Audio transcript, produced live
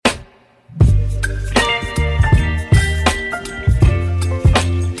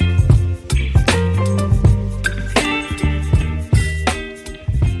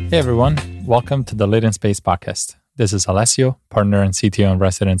Hey everyone, welcome to the Lit in Space podcast. This is Alessio, partner and CTO in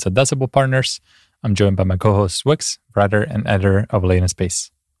residence at Decibel Partners. I'm joined by my co-host Wix, writer and editor of Lit in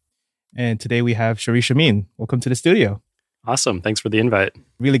Space. And today we have Shameem. Welcome to the studio. Awesome. Thanks for the invite.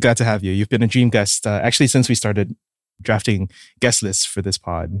 Really glad to have you. You've been a dream guest actually since we started drafting guest lists for this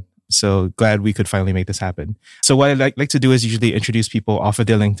pod. So glad we could finally make this happen. So what I like to do is usually introduce people off of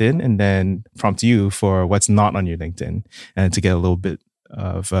their LinkedIn and then prompt you for what's not on your LinkedIn and to get a little bit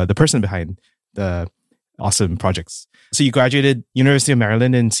of the person behind the awesome projects. So you graduated University of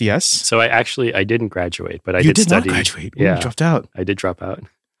Maryland in CS? So I didn't graduate, but I did study. Not graduate? Ooh, Yeah, you dropped out. I did drop out.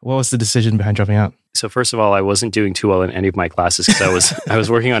 What was the decision behind dropping out? So first of all, I wasn't doing too well in any of my classes because I was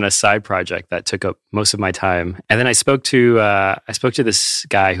working on a side project that took up most of my time. And then I spoke to this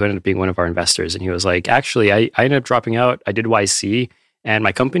guy who ended up being one of our investors, and he was like, "Actually, I ended up dropping out. I did YC, and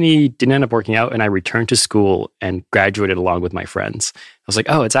my company didn't end up working out, and I returned to school and graduated along with my friends." I was like,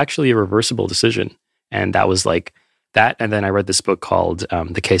 "Oh, it's actually a reversible decision," and that was like that. And then I read this book called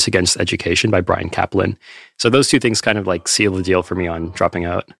The Case Against Education by Brian Kaplan. So those two things kind of like seal the deal for me on dropping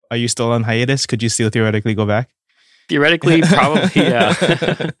out. Are you still on hiatus? Could you still theoretically go back? Theoretically, probably,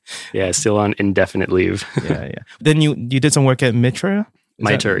 yeah. Yeah, still on indefinite leave. Yeah. Then you did some work at Mitra?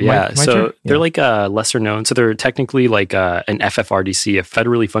 Miter, yeah. So they're like a lesser known. So they're technically like an FFRDC, a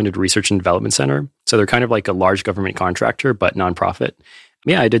federally funded research and development center. So they're kind of like a large government contractor, but nonprofit.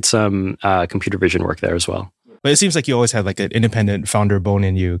 Yeah, I did some computer vision work there as well. But it seems like you always had like an independent founder bone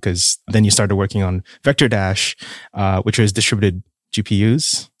in you, because then you started working on Vector Dash, which was distributed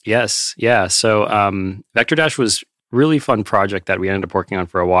GPUs. Yes, yeah. So Vector Dash was really fun project that we ended up working on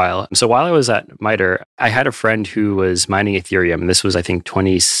for a while. So while I was at MITRE, I had a friend who was mining Ethereum, and this was, I think,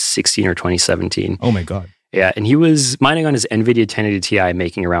 2016 or 2017. Oh my God. Yeah, and he was mining on his NVIDIA 1080 Ti,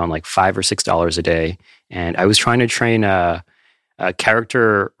 making around like $5 or $6 a day. And I was trying to train a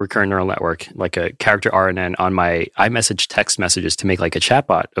character recurrent neural network, like a character RNN, on my iMessage text messages to make like a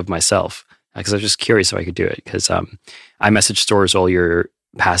chatbot of myself. Because I was just curious if I could do it, because iMessage stores all your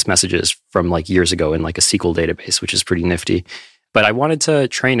past messages from like years ago in like a SQL database, which is pretty nifty. But I wanted to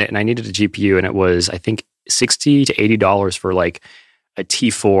train it, and I needed a GPU, and it was, I think, $60 to $80 for like a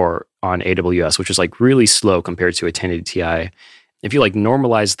T4 on AWS, which is like really slow compared to a 1080 Ti. If you like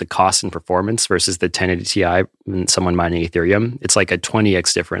normalize the cost and performance versus the 1080 Ti and someone mining Ethereum, it's like a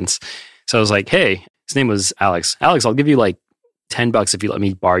 20x difference. So I was like, hey, his name was Alex. Alex, I'll give you like $10 if you let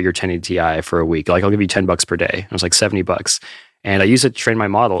me borrow your 1080 Ti for a week. Like, I'll give you $10 per day. It was like $70. And I used it to train my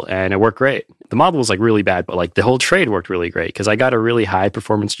model, and it worked great. The model was like really bad, but like the whole trade worked really great because I got a really high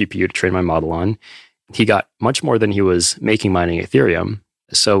performance GPU to train my model on. He got much more than he was making mining Ethereum.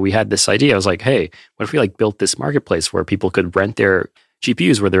 So we had this idea. I was like, hey, what if we like built this marketplace where people could rent their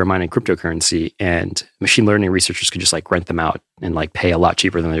GPUs where they were mining cryptocurrency, and machine learning researchers could just like rent them out and like pay a lot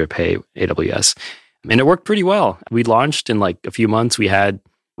cheaper than they would pay AWS. And it worked pretty well. We launched in like a few months. We had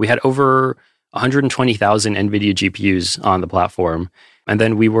over 120,000 NVIDIA GPUs on the platform. And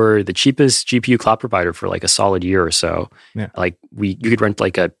then we were the cheapest GPU cloud provider for like a solid year or so. Yeah. Like you could rent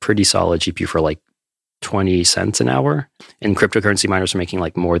like a pretty solid GPU for like 20 cents an hour. And cryptocurrency miners were making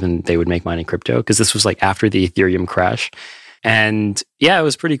like more than they would make mining crypto, because this was like after the Ethereum crash. And yeah, it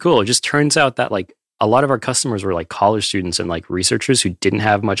was pretty cool. It just turns out that like a lot of our customers were like college students and like researchers who didn't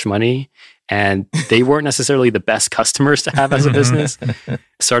have much money, and they weren't necessarily the best customers to have as a business.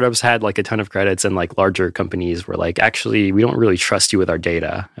 Startups had like a ton of credits, and like larger companies were like, actually, we don't really trust you with our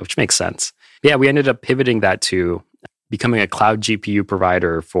data, which makes sense. Yeah, we ended up pivoting that to becoming a cloud GPU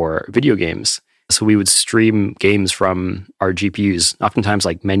provider for video games. So we would stream games from our GPUs. Oftentimes,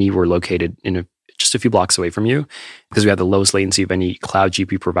 like many were located in just a few blocks away from you, because we had the lowest latency of any cloud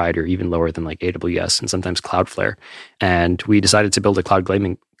GPU provider, even lower than like AWS and sometimes Cloudflare. And we decided to build a cloud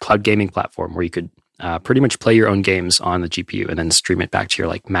gaming platform where you could pretty much play your own games on the GPU and then stream it back to your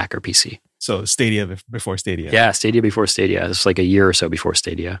like Mac or PC. So Stadia before Stadia. Yeah, Stadia before Stadia. It's like a year or so before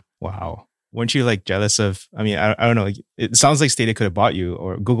Stadia. Wow. Weren't you like jealous of, I mean, I don't know. It sounds like Stadia could have bought you,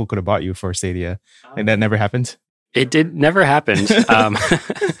 or Google could have bought you for Stadia. And that never happened? It never happened.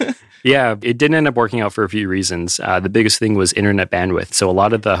 Yeah, it didn't end up working out for a few reasons. The biggest thing was internet bandwidth. So a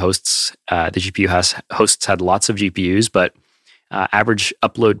lot of the hosts, the GPU hosts had lots of GPUs, but average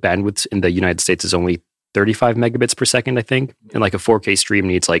upload bandwidth in the United States is only 35 megabits per second, I think. And like a 4K stream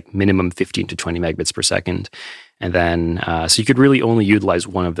needs like minimum 15 to 20 megabits per second. And then, so you could really only utilize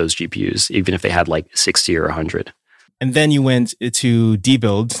one of those GPUs, even if they had like 60 or 100. And then you went to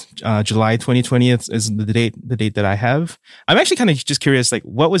Debuild, July 2020 is the date that I have. I'm actually kind of just curious, like,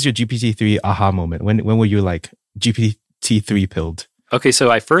 what was your GPT-3 aha moment? When were you like GPT-3 pilled? Okay, so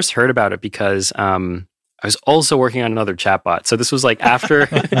I first heard about it because I was also working on another chatbot. So this was like after,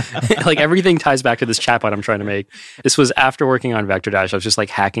 like everything ties back to this chatbot I'm trying to make. This was after working on Vector Dash. I was just like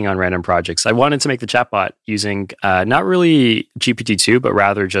hacking on random projects. I wanted to make the chatbot using not really GPT-2, but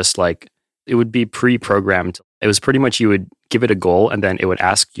rather just like it would be pre-programmed. It was pretty much you would give it a goal and then it would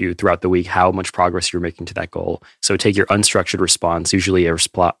ask you throughout the week how much progress you're making to that goal. So take your unstructured response, usually a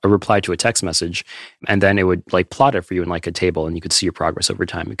reply to a text message, and then it would like plot it for you in like a table and you could see your progress over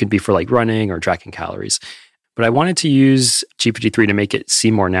time. It could be for like running or tracking calories. But I wanted to use GPT-3 to make it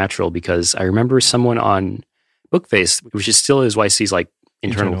seem more natural because I remember someone on Bookface, which is still is YC's like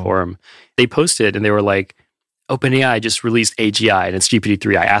internal forum, they posted and they were like, OpenAI just released AGI and it's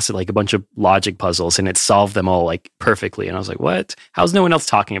GPT-3. I asked it like a bunch of logic puzzles and it solved them all like perfectly. And I was like, what? How's no one else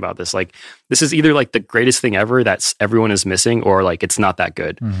talking about this? Like, this is either like the greatest thing ever that everyone is missing or like it's not that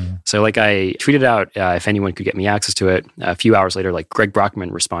good. Mm-hmm. So like I tweeted out if anyone could get me access to it. A few hours later, like Greg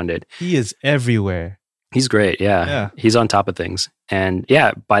Brockman responded. He is everywhere. He's great. Yeah. He's on top of things. And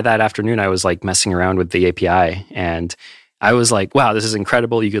yeah, by that afternoon, I was like messing around with the API and I was like, wow, this is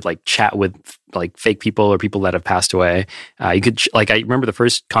incredible. You could like chat with like fake people or people that have passed away. You could like, I remember the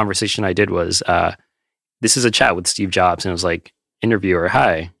first conversation I did was, this is a chat with Steve Jobs. And it was like, interviewer,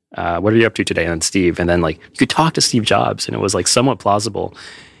 hi, what are you up to today? And then Steve. And then like, you could talk to Steve Jobs and it was like somewhat plausible.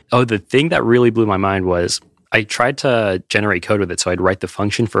 Oh, the thing that really blew my mind was I tried to generate code with it. So I'd write the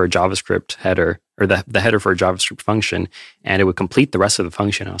function for a JavaScript header or the header for a JavaScript function and it would complete the rest of the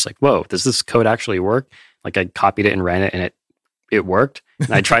function. I was like, whoa, does this code actually work? Like I copied it and ran it and it worked.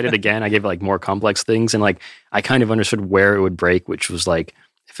 And I tried it again. I gave it like more complex things. And like, I kind of understood where it would break, which was like,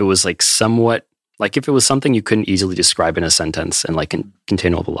 if it was like somewhat, like if it was something you couldn't easily describe in a sentence and like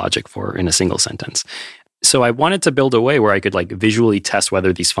contain the logic for in a single sentence. So I wanted to build a way where I could like visually test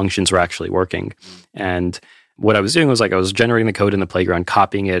whether these functions were actually working. And what I was doing was like, I was generating the code in the playground,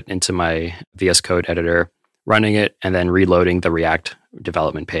 copying it into my VS Code editor, running it, and then reloading the React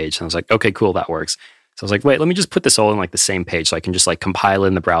development page. And I was like, okay, cool, that works. So I was like, wait, let me just put this all in like the same page so I can just like compile it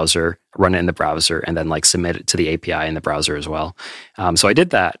in the browser, run it in the browser, and then like submit it to the API in the browser as well. So I did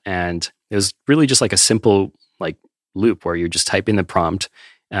that. And it was really just like a simple like loop where you just type in the prompt,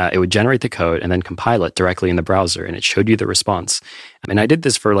 it would generate the code and then compile it directly in the browser. And it showed you the response. And I did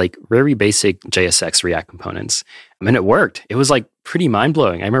this for like very basic JSX React components. I mean, it worked. It was like pretty mind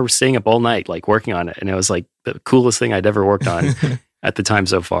blowing. I remember staying up all night, like working on it. And it was like the coolest thing I'd ever worked on at the time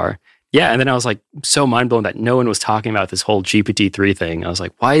so far. Yeah, and then I was like so mind blown that no one was talking about this whole GPT-3 thing. I was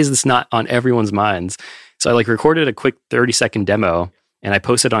like, why is this not on everyone's minds? So I like recorded a quick 30-second demo and I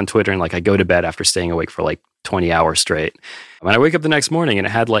posted on Twitter and like I go to bed after staying awake for like 20 hours straight. When I wake up the next morning and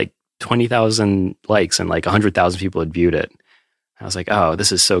it had like 20,000 likes and like 100,000 people had viewed it. I was like, oh,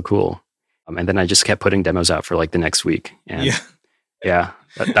 this is so cool. And then I just kept putting demos out for like the next week. And yeah,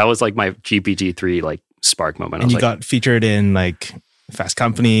 that was like my GPT-3 like spark moment. And you got featured in like Fast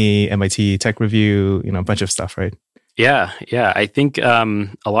Company, MIT Tech Review, a bunch of stuff, right? Yeah. I think a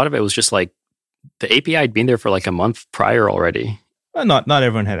lot of it was just like the API had been there for like a month prior already. Well, not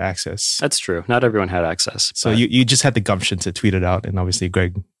everyone had access. That's true. Not everyone had access. So you just had the gumption to tweet it out, and obviously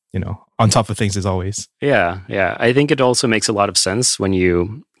Greg, on top of things as always. Yeah. I think it also makes a lot of sense when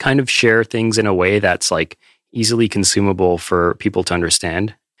you kind of share things in a way that's like easily consumable for people to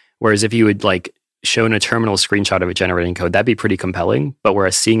understand. Whereas if you would like shown a terminal screenshot of it generating code, that'd be pretty compelling. But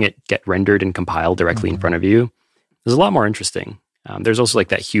whereas seeing it get rendered and compiled directly in front of you is a lot more interesting. There's also like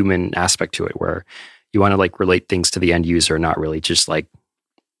that human aspect to it where you want to like relate things to the end user, not really just like,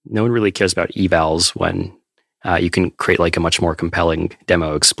 no one really cares about evals when you can create like a much more compelling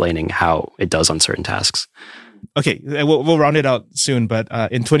demo explaining how it does on certain tasks. Okay, we'll round it out soon, but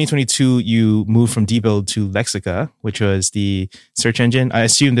in 2022, you moved from Dbuild to Lexica, which was the search engine. I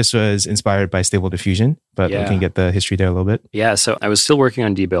assume this was inspired by Stable Diffusion, but we can get the history there a little bit. Yeah, so I was still working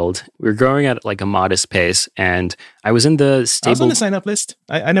on Dbuild. We were growing at like a modest pace, and I was in the Stable... I was on the sign-up list.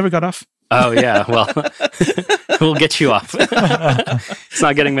 I never got off. Oh, yeah, well, we'll get you off. It's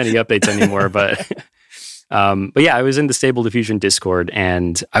not getting many updates anymore, but yeah, I was in the Stable Diffusion Discord,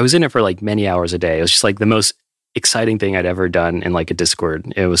 and I was in it for like many hours a day. It was just like the most exciting thing I'd ever done in like a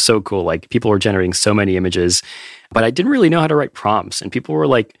Discord. It was so cool. Like people were generating so many images, but I didn't really know how to write prompts. And people were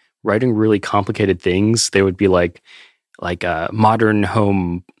like writing really complicated things. They would be like a modern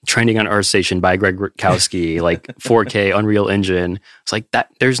home trending on ArtStation by Greg Rutkowski, like 4K Unreal Engine. It's like that.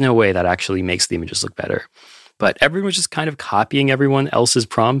 There's no way that actually makes the images look better. But everyone was just kind of copying everyone else's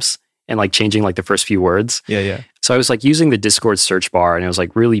prompts and like changing like the first few words. Yeah. So I was like using the Discord search bar and it was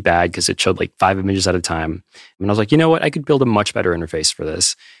like really bad because it showed like 5 images at a time. And I was like, you know what? I could build a much better interface for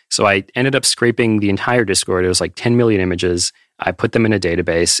this. So I ended up scraping the entire Discord. It was like 10 million images. I put them in a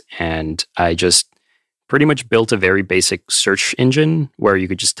database and I just pretty much built a very basic search engine where you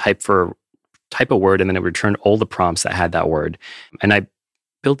could just type a word and then it would return all the prompts that had that word. And I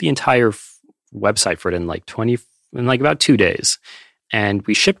built the entire website for it in about 2 days. And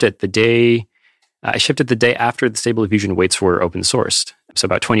we shipped it the day after the Stable Diffusion weights were open sourced. So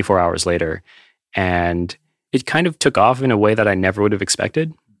about 24 hours later. And it kind of took off in a way that I never would have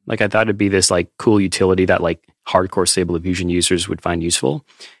expected. Like I thought it'd be this like cool utility that like hardcore Stable Diffusion users would find useful.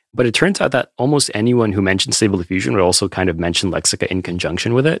 But it turns out that almost anyone who mentioned Stable Diffusion would also kind of mention Lexica in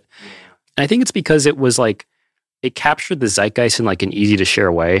conjunction with it. And I think it's because it was like, it captured the zeitgeist in like an easy to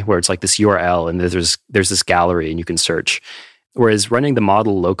share way where it's like this URL and there's this gallery and you can search. Whereas running the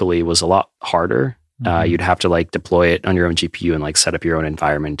model locally was a lot harder. You'd have to like deploy it on your own GPU and like set up your own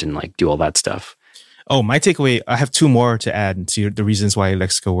environment and like do all that stuff. Oh, my takeaway, I have 2 more to add to the reasons why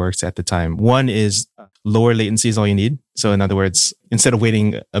Lexica works at the time. One is lower latency is all you need. So in other words, instead of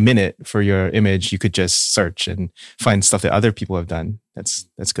waiting a minute for your image, you could just search and find stuff that other people have done.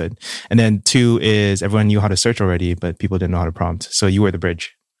 That's good. And then 2 is everyone knew how to search already, but people didn't know how to prompt. So you were the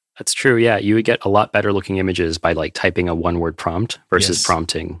bridge. That's true. Yeah. You would get a lot better looking images by like typing a 1-word prompt versus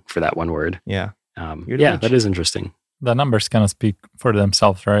prompting for that 1 word. Yeah. That is interesting. The numbers kind of speak for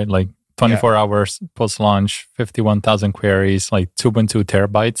themselves, right? Like 24 hours post-launch, 51,000 queries, like 2.2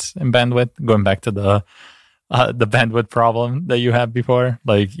 terabytes in bandwidth. Going back to the bandwidth problem that you had before,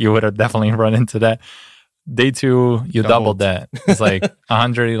 like you would have definitely run into that. Day 2, you doubled that. It's like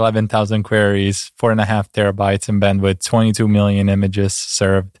 111,000 queries, 4.5 terabytes in bandwidth, 22 million images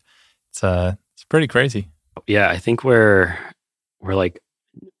served. It's pretty crazy. Yeah, I think we're like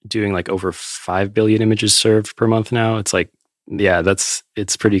doing like over 5 billion images served per month now. It's like, yeah,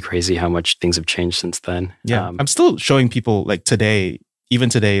 it's pretty crazy how much things have changed since then. Yeah, I'm still showing people like even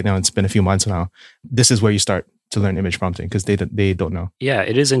today, now it's been a few months now, this is where you start to learn image prompting because they don't know. Yeah,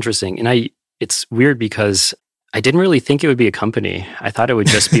 it is interesting. And it's weird because I didn't really think it would be a company. I thought it would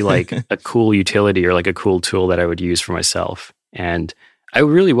just be like a cool utility or like a cool tool that I would use for myself. And I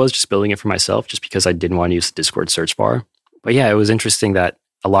really was just building it for myself just because I didn't want to use the Discord search bar. But yeah, it was interesting that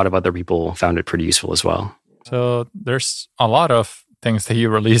a lot of other people found it pretty useful as well. So there's a lot of things that you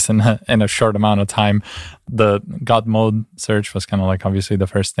release in a short amount of time. The God mode search was kind of like obviously the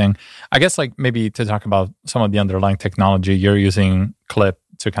first thing. I guess like maybe to talk about some of the underlying technology, you're using Clip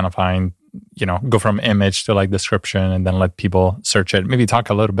to kind of find, go from image to like description and then let people search it. Maybe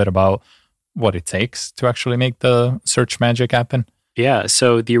talk a little bit about what it takes to actually make the search magic happen. Yeah,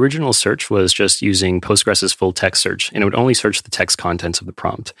 so the original search was just using Postgres's full text search, and it would only search the text contents of the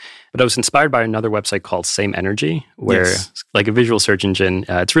prompt. But I was inspired by another website called Same Energy, where like a visual search engine,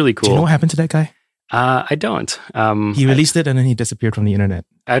 it's really cool. Do you know what happened to that guy? I don't. He released it and then he disappeared from the internet.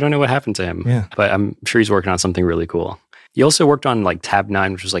 I don't know what happened to him, but I'm sure he's working on something really cool. He also worked on like Tab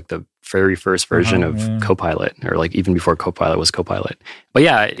 9, which was like the very first version of Copilot, or like even before Copilot was Copilot. But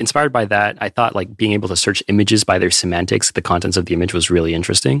yeah, inspired by that, I thought like being able to search images by their semantics, the contents of the image was really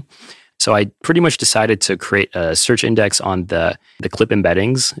interesting. So I pretty much decided to create a search index on the clip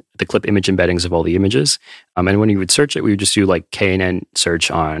embeddings, the clip image embeddings of all the images. And when you would search it, we would just do like KNN search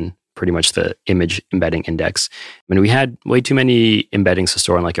on pretty much the image embedding index. I mean, we had way too many embeddings to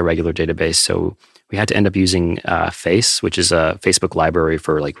store in like a regular database. So we had to end up using Face, which is a Facebook library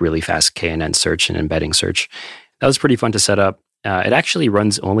for like really fast KNN search and embedding search. That was pretty fun to set up. It actually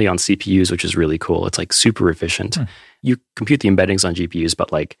runs only on CPUs, which is really cool. It's like super efficient. You compute the embeddings on GPUs,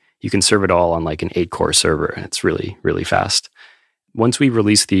 but like you can serve it all on like an 8-core server, and it's really, really fast. Once we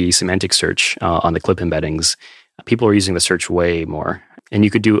released the semantic search on the clip embeddings, people are using the search way more. And you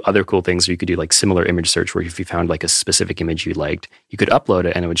could do other cool things. Or you could do like similar image search where if you found like a specific image you liked, you could upload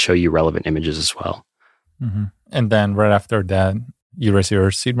it and it would show you relevant images as well. Mm-hmm. And then right after that, you raised your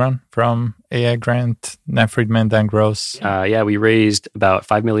seed round from AI Grant, Nat Friedman, Dan Gross. Yeah, we raised about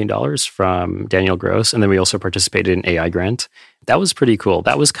 $5 million from Daniel Gross. And then we also participated in AI Grant. That was pretty cool.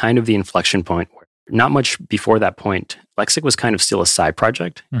 That was kind of the inflection point. Not much before that point, Lexic was kind of still a side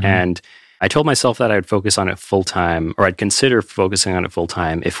project. Mm-hmm. And I told myself that I would focus on it full time, or I'd consider focusing on it full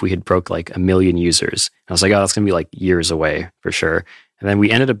time if we had broke like 1 million users. I was like, oh, that's going to be like years away for sure. And then we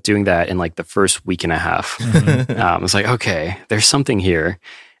ended up doing that in like the first week and a half. Mm-hmm. I was like, okay, there's something here.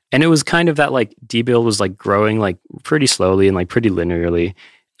 And it was kind of that like D-Build was like growing like pretty slowly and like pretty linearly.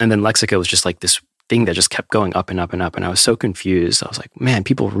 And then Lexica was just like this thing that just kept going up and up and up. And I was so confused. I was like, man,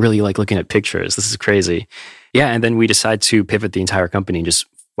 people really like looking at pictures. This is crazy. Yeah. And then we decided to pivot the entire company and just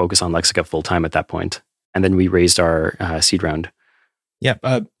focus on Lexica full time at that point. And then we raised our seed round. Yeah.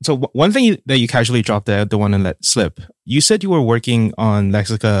 So one thing that you casually dropped there, the one and let slip, you said you were working on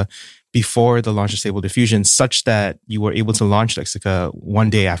Lexica before the launch of Stable Diffusion such that you were able to launch Lexica one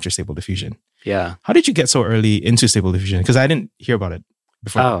day after Stable Diffusion. Yeah. How did you get so early into Stable Diffusion? Because I didn't hear about it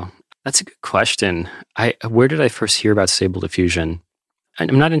before. Oh, that's a good question. Where did I first hear about Stable Diffusion?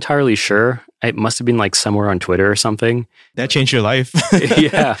 I'm not entirely sure. It must have been like somewhere on Twitter or something. That changed your life.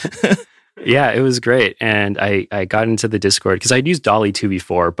 Yeah. Yeah, it was great. And I got into the Discord because I'd used Dolly 2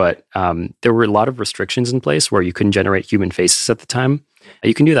 before, but there were a lot of restrictions in place where you couldn't generate human faces at the time.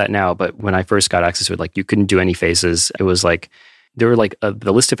 You can do that now, but when I first got access to it, like you couldn't do any faces. It was like, there were like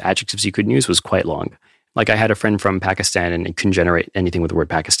the list of adjectives you couldn't use was quite long. Like I had a friend from Pakistan and it couldn't generate anything with the word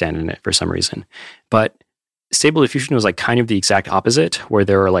Pakistan in it for some reason. But Stable Diffusion was like kind of the exact opposite, where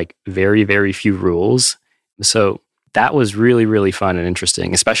there are like very, very few rules. So that was really, really fun and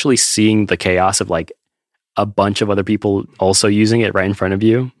interesting, especially seeing the chaos of like a bunch of other people also using it right in front of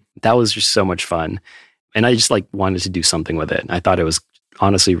you. That was just so much fun. And I just like wanted to do something with it. I thought it was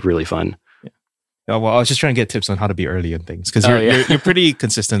honestly really fun. Oh, well, I was just trying to get tips on how to be early in things because you're pretty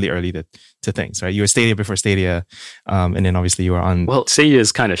consistently early to things, right? You were Stadia before Stadia, and then obviously you were on. Well, Stadia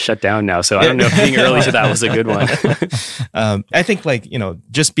is kind of shut down now, so I don't know if being early to that was a good one. I think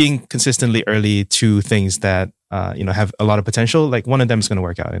just being consistently early to things that have a lot of potential, like one of them is going to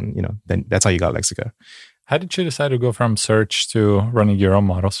work out, and then that's how you got Lexica. How did you decide to go from search to running your own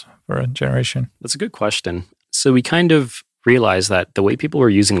models for a generation? That's a good question. So we kind of realized that the way people were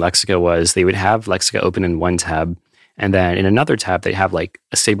using Lexica was they would have Lexica open in one tab, and then in another tab, they have like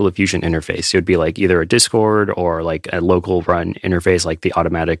a Stable Diffusion interface. It would be like either a Discord or like a local run interface, like the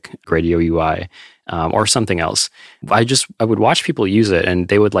automatic Gradio UI, or something else. I would watch people use it, and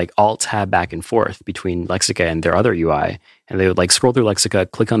they would like alt tab back and forth between Lexica and their other UI, and they would like scroll through Lexica,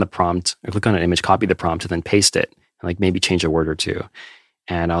 click on the prompt, or click on an image, copy the prompt, and then paste it, and like maybe change a word or two.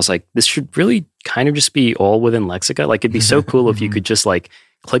 And I was like, this should really kind of just be all within Lexica. Like, it'd be so cool if you could just like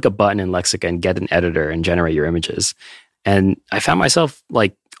click a button in Lexica and get an editor and generate your images. And I found myself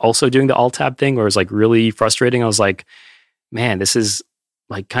like also doing the alt tab thing where it was like really frustrating. I was like, man, this is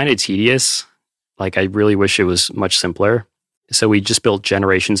like kind of tedious. Like, I really wish it was much simpler. So we just built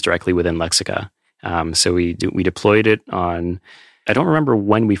generations directly within Lexica. So we deployed it on, I don't remember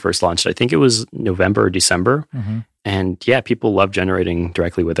when we first launched it. I think it was November or December. Mm-hmm. And yeah, people love generating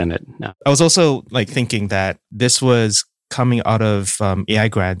directly within it now. I was also like thinking that this was coming out of AI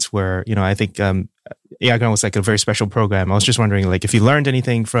grants where, I think AI grant was like a very special program. I was just wondering like if you learned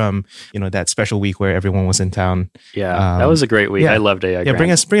anything from, that special week where everyone was in town. Yeah, that was a great week. Yeah. I loved AI grant. Yeah, bring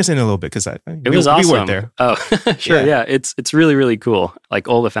us in a little bit because it was awesome. We weren't there. Oh, sure. Yeah, it's really, really cool. Like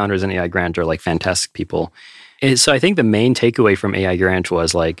all the founders in AI grant are like fantastic people. And so I think the main takeaway from AI grant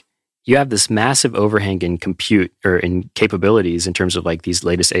was like, you have this massive overhang in compute or in capabilities in terms of like these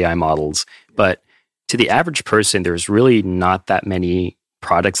latest AI models. But to the average person, there's really not that many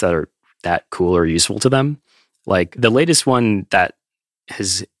products that are that cool or useful to them. Like the latest one that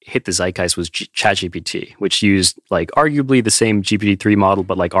has hit the zeitgeist was ChatGPT, which used like arguably the same GPT-3 model,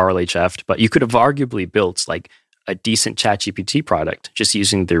 but like RLHF. But you could have arguably built like a decent ChatGPT product just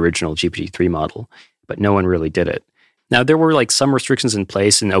using the original GPT-3 model, but no one really did it. Now, there were like some restrictions in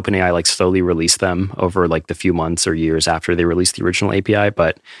place, and OpenAI like slowly released them over like the few months or years after they released the original API.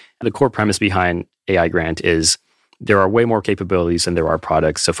 But the core premise behind AI grant is there are way more capabilities than there are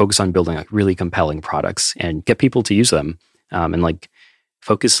products. So focus on building like really compelling products and get people to use them, and like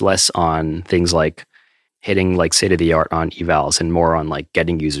focus less on things like hitting like state of the art on evals and more on like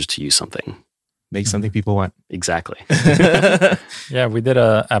getting users to use something. Make something people want. Exactly. Yeah, we did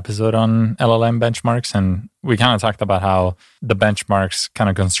an episode on LLM benchmarks, and we kind of talked about how the benchmarks kind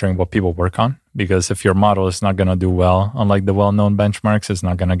of constrain what people work on. Because if your model is not going to do well on like the well-known benchmarks, it's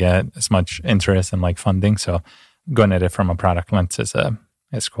not going to get as much interest and like funding. So going at it from a product lens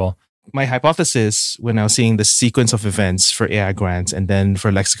is cool. My hypothesis when I was seeing the sequence of events for AI grants and then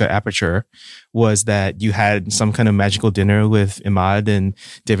for Lexica Aperture was that you had some kind of magical dinner with Imad and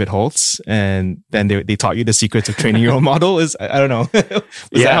David Holtz, and then they taught you the secrets of training your own model. I don't know.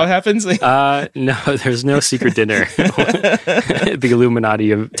 Is that how it happens? No, there's no secret dinner. The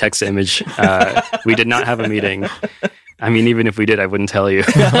Illuminati of text to image. We did not have a meeting. I mean, even if we did, I wouldn't tell you.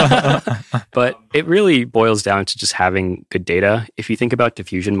 But it really boils down to just having good data. If you think about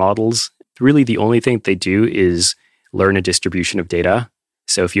diffusion models, really the only thing they do is learn a distribution of data.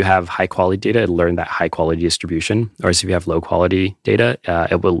 So if you have high quality data, it'll learn that high quality distribution. Or if you have low quality data,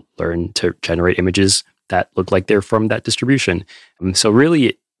 it will learn to generate images that look like they're from that distribution. So really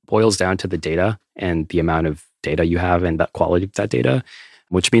it boils down to the data and the amount of data you have and the quality of that data,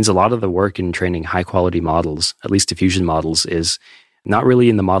 which means a lot of the work in training high quality models, at least diffusion models, is not really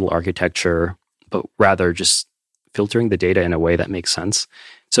in the model architecture, but rather just filtering the data in a way that makes sense.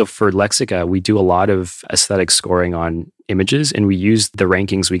 So for Lexica, we do a lot of aesthetic scoring on images, and we use the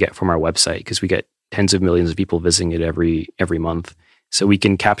rankings we get from our website because we get tens of millions of people visiting it every month. So we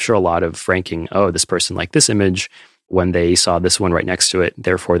can capture a lot of ranking. Oh, this person liked this image when they saw this one right next to it.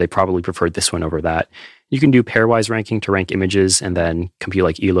 Therefore, they probably preferred this one over that. You can do pairwise ranking to rank images and then compute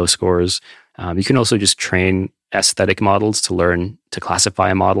like ELO scores. You can also just train aesthetic models to learn to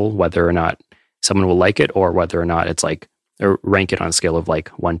classify a model, whether or not someone will like it or whether or not it's like, or rank it on a scale of like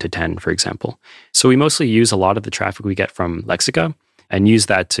 1 to 10, for example. So we mostly use a lot of the traffic we get from Lexica and use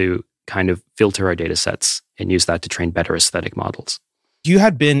that to kind of filter our data sets and use that to train better aesthetic models. You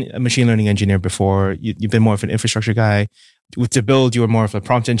had been a machine learning engineer before. You've been more of an infrastructure guy. With To Build, you were more of a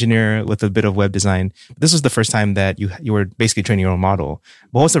prompt engineer with a bit of web design. This was the first time that you were basically training your own model.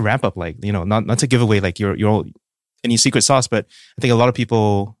 What was the ramp up like? Not to give away like your any secret sauce, but I think a lot of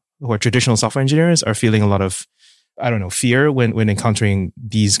people who are traditional software engineers are feeling a lot of, fear when encountering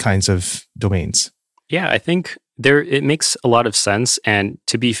these kinds of domains. Yeah, I think it makes a lot of sense. And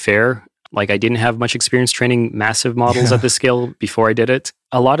to be fair, like I didn't have much experience training massive models at this scale before I did it.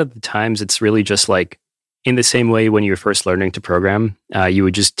 A lot of the times it's really just like in the same way when you're first learning to program, you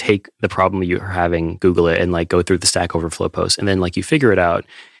would just take the problem you're having, Google it, and like go through the Stack Overflow post. And then like you figure it out.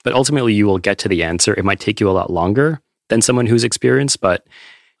 But ultimately you will get to the answer. It might take you a lot longer than someone who's experienced, but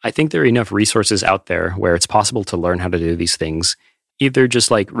I think there are enough resources out there where it's possible to learn how to do these things. Either just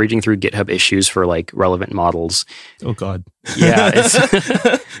like reading through GitHub issues for like relevant models. Oh God. Yeah.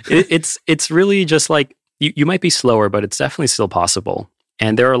 It's really just like, you might be slower, but it's definitely still possible.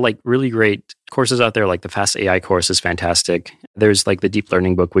 And there are like really great courses out there, like the Fast AI course is fantastic. There's like the Deep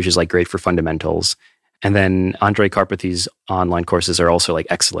Learning book, which is like great for fundamentals. And then Andre Karpathy's online courses are also like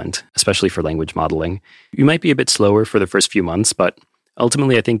excellent, especially for language modeling. You might be a bit slower for the first few months, but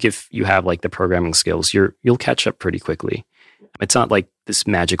ultimately I think if you have like the programming skills, you'll catch up pretty quickly. It's not like this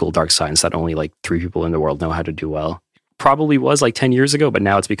magical dark science that only like 3 people in the world know how to do well. Probably was like 10 years ago, but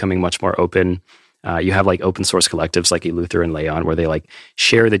now it's becoming much more open. You have like open source collectives like Eleuther and Leon where they like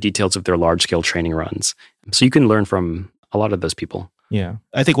share the details of their large scale training runs. So you can learn from a lot of those people. Yeah.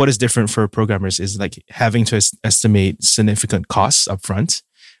 I think what is different for programmers is like having to estimate significant costs up front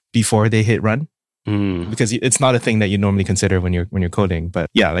before they hit run. Because it's not a thing that you normally consider when you're coding. But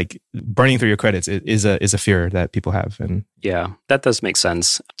yeah, like burning through your credits is a fear that people have. And yeah, that does make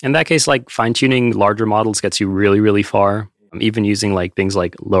sense. In that case, like fine-tuning larger models gets you really, really far. Even using like things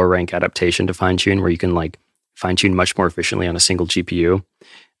like lower rank adaptation to fine-tune, where you can like fine-tune much more efficiently on a single GPU.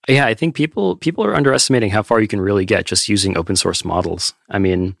 Yeah, I think people are underestimating how far you can really get just using open source models. I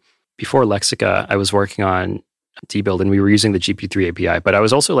mean, before Lexica, I was working on T-Build and we were using the GP3 API, but I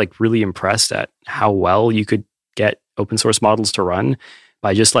was also like really impressed at how well you could get open source models to run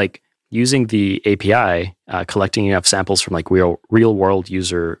by just like using the API, collecting enough samples from like real world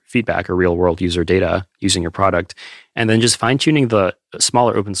user feedback or real world user data using your product, and then just fine tuning the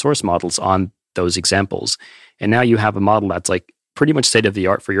smaller open source models on those examples. And now you have a model that's like pretty much state of the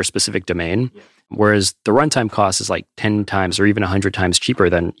art for your specific domain, whereas the runtime cost is like 10 times or even 100 times cheaper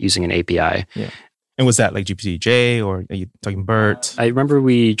than using an API. Yeah. And was that like GPT-J or are you talking BERT? I remember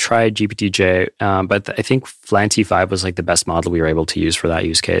we tried GPT-J, but I think Flanty5 was like the best model we were able to use for that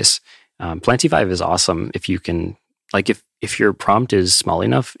use case. Flanty5 is awesome if you can, like if your prompt is small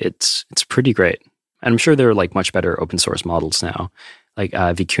enough, it's pretty great. And I'm sure there are like much better open source models now, like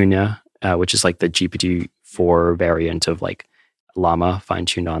Vicuña, which is like the GPT-4 variant of like Llama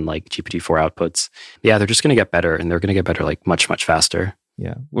fine-tuned on like GPT-4 outputs. Yeah, they're just going to get better and they're going to get better like much, much faster.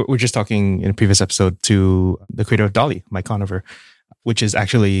 Yeah, we're just talking in a previous episode to the creator of DALL-E, Mike Conover, which is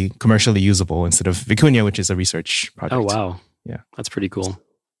actually commercially usable instead of Vicuña, which is a research project. Oh, wow. Yeah. That's pretty cool.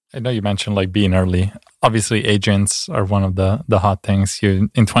 I know you mentioned like being early. Obviously, agents are one of the hot things. In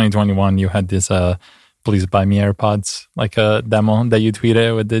 2021, you had this Please Buy Me AirPods, like a demo that you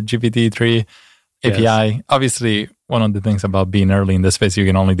tweeted with the GPT-3 API. Yes. Obviously, one of the things about being early in this space, you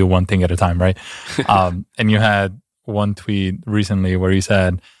can only do one thing at a time, right? And you had one tweet recently where you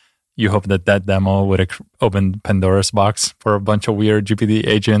said you hope that demo would open Pandora's box for a bunch of weird GPT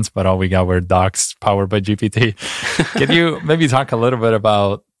agents, but all we got were docs powered by GPT. Can you maybe talk a little bit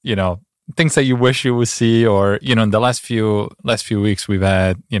about, things that you wish you would see, or, in the last few weeks we've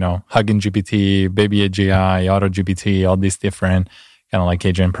had, Hugging GPT, Baby AGI, Auto GPT, all these different kind of like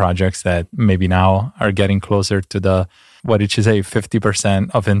agent projects that maybe now are getting closer to the, what did you say,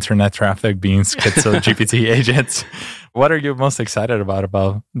 50% of internet traffic being schizo GPT agents. What are you most excited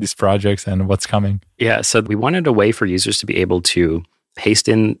about these projects and what's coming? Yeah, so we wanted a way for users to be able to paste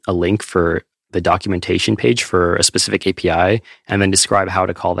in a link for the documentation page for a specific API and then describe how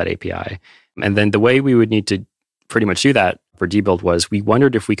to call that API. And then the way we would need to pretty much do that for Debuild was we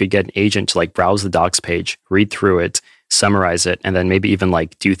wondered if we could get an agent to like browse the docs page, read through it, summarize it, and then maybe even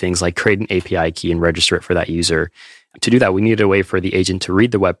like do things like create an API key and register it for that user. To do that, we needed a way for the agent to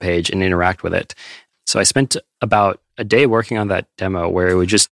read the web page and interact with it. So I spent about a day working on that demo where it would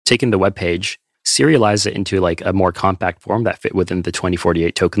just take in the web page, serialize it into like a more compact form that fit within the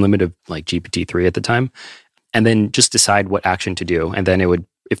 2048 token limit of like GPT-3 at the time, and then just decide what action to do. And then it would,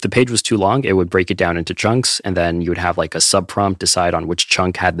 if the page was too long, it would break it down into chunks, and then you would have like a sub prompt, decide on which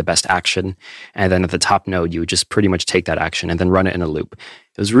chunk had the best action. And then at the top node, you would just pretty much take that action and then run it in a loop.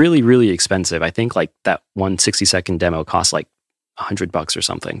 It was really, really expensive. I think like that one 60-second demo cost like $100 or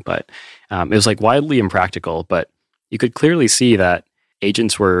something, but it was like wildly impractical. But you could clearly see that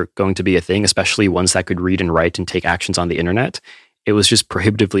agents were going to be a thing, especially ones that could read and write and take actions on the internet. It was just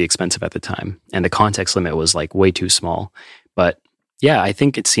prohibitively expensive at the time. And the context limit was like way too small. But yeah, I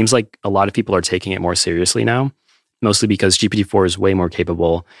think it seems like a lot of people are taking it more seriously now, mostly because GPT-4 is way more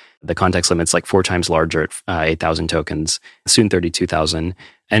capable. The context limit's like 4 times larger at 8,000 tokens, soon 32,000.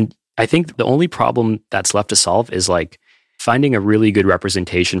 And I think the only problem that's left to solve is like finding a really good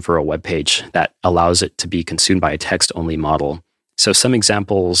representation for a web page that allows it to be consumed by a text-only model. So some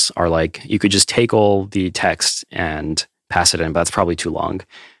examples are like, you could just take all the text and pass it in, but that's probably too long.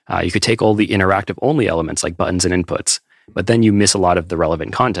 You could take all the interactive only elements like buttons and inputs, but then you miss a lot of the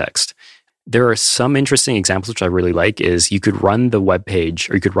relevant context. There are some interesting examples which I really like is you could run the web page,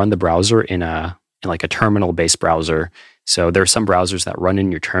 or you could run the browser in like a terminal-based browser. So there are some browsers that run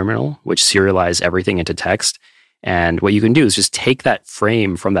in your terminal, which serialize everything into text. And what you can do is just take that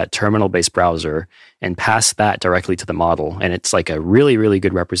frame from that terminal-based browser and pass that directly to the model. And it's like a really, really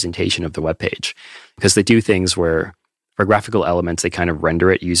good representation of the web page, because they do things where for graphical elements, they kind of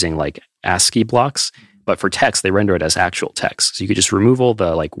render it using like ASCII blocks. But for text, they render it as actual text. So you could just remove all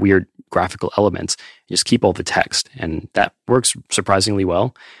the like weird graphical elements, just keep all the text. And that works surprisingly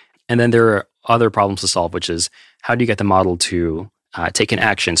well. And then there are other problems to solve, which is how do you get the model to take an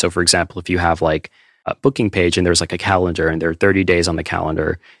action? So for example, if you have like a booking page and there's like a calendar and there are 30 days on the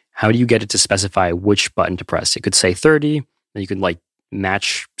calendar, how do you get it to specify which button to press? It could say 30, and you could like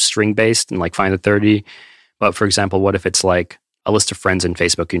match string based and like find the 30. But for example, what if it's like a list of friends in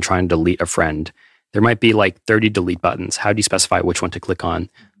Facebook and you're trying to delete a friend? There might be like 30 delete buttons. How do you specify which one to click on?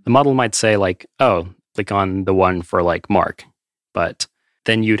 The model might say like, oh, click on the one for like Mark. But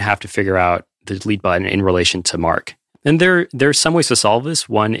then you'd have to figure out the delete button in relation to Mark. And there's some ways to solve this.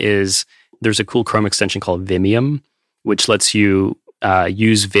 One is there's a cool Chrome extension called Vimium, which lets you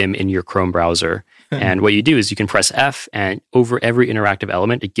use Vim in your Chrome browser. And what you do is you can press F, and over every interactive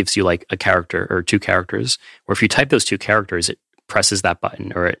element, it gives you like a character or 2 characters. Or if you type those 2 characters, it presses that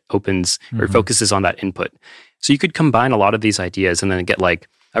button, or it opens, or it focuses on that input. So you could combine a lot of these ideas and then get like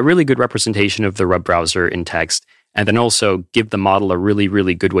a really good representation of the web browser in text, and then also give the model a really,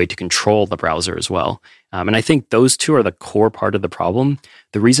 really good way to control the browser as well. And I think those 2 are the core part of the problem.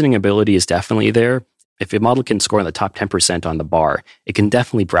 The reasoning ability is definitely there. If a model can score in the top 10% on the bar, it can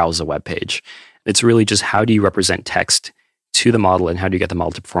definitely browse a web page. It's really just how do you represent text to the model, and how do you get the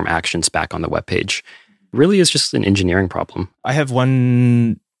model to perform actions back on the web page? Really is just an engineering problem. I have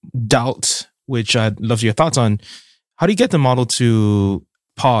one doubt, which I'd love your thoughts on. How do you get the model to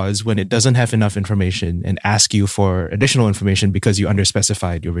pause when it doesn't have enough information and ask you for additional information because you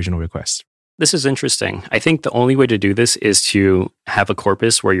underspecified your original request? This is interesting. I think the only way to do this is to have a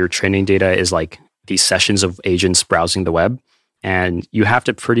corpus where your training data is like these sessions of agents browsing the web. And you have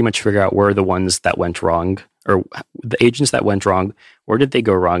to pretty much figure out where are the ones that went wrong, or the agents that went wrong, where did they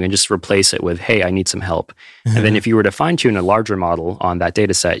go wrong, and just replace it with, hey, I need some help. And then if you were to fine tune a larger model on that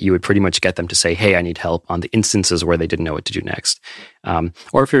data set, you would pretty much get them to say, hey, I need help on the instances where they didn't know what to do next.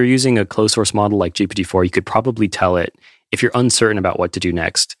 Or if you're using a closed source model like GPT-4, you could probably tell it, if you're uncertain about what to do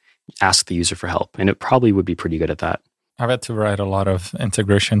next, ask the user for help. And it probably would be pretty good at that. I've had to write a lot of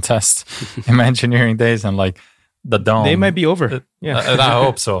integration tests in my engineering days, and like the DOM. They might be over. Yeah, I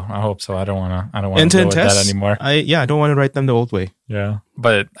hope so. I don't want to deal with that anymore. I don't want to write them the old way. Yeah,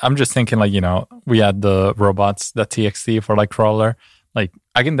 but I'm just thinking like, we had the robots.txt for like crawler. Like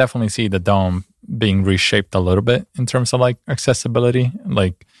I can definitely see the DOM being reshaped a little bit in terms of like accessibility.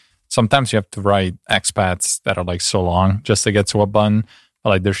 Like sometimes you have to write XPaths that are like so long just to get to a button. But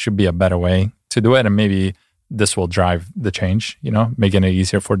like there should be a better way to do it, and maybe this will drive the change, making it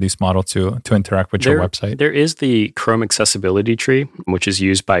easier for these models to interact with your website. There is the Chrome accessibility tree, which is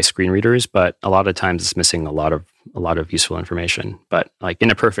used by screen readers, but a lot of times it's missing a lot of useful information. But like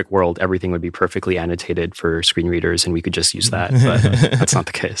in a perfect world, everything would be perfectly annotated for screen readers, and we could just use that. But that's not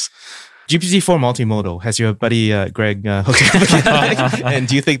the case. GPT-4 multimodal. Has your buddy Greg hooked it up? And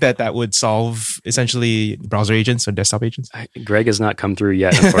do you think that would solve essentially browser agents or desktop agents? Greg has not come through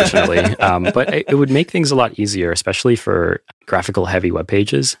yet, unfortunately. But it would make things a lot easier, especially for graphical heavy web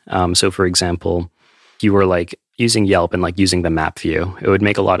pages. So for example, you were like using Yelp and like using the map view. It would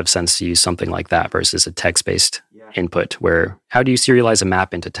make a lot of sense to use something like that versus a text-based input where how do you serialize a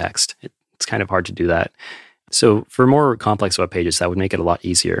map into text? It's kind of hard to do that. So for more complex web pages, that would make it a lot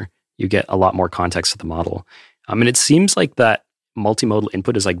easier. You get a lot more context to the model. And it seems like that multimodal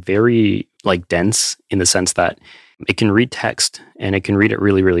input is like very like dense in the sense that it can read text and it can read it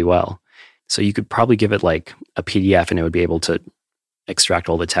really, really well. So you could probably give it like a PDF and it would be able to extract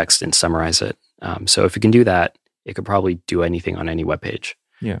all the text and summarize it. So if it can do that, it could probably do anything on any web page.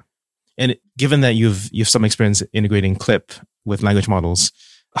 Yeah. And given that you've some experience integrating Clip with language models,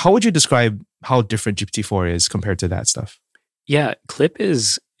 how would you describe how different GPT-4 is compared to that stuff? Yeah, Clip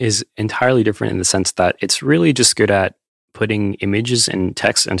is entirely different in the sense that it's really just good at putting images and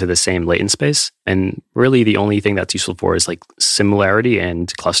text into the same latent space. And really the only thing that's useful for is like similarity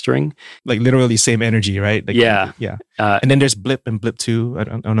and clustering. Like literally same energy, right? Like, yeah. And then there's Blip and Blip 2. I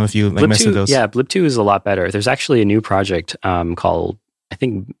don't know if you like messed with those. Yeah, Blip 2 is a lot better. There's actually a new project called, I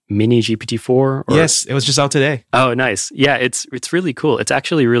think, Mini GPT-4. Yes, it was just out today. Oh, nice. Yeah, it's really cool. It's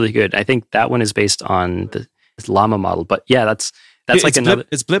actually really good. I think that one is based on the Llama model. But yeah, that's like another.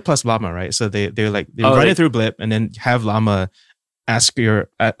 It's Blip plus Llama, right? So they run it through Blip and then have Llama ask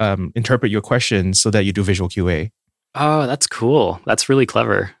interpret your questions so that you do visual QA. Oh, that's cool. That's really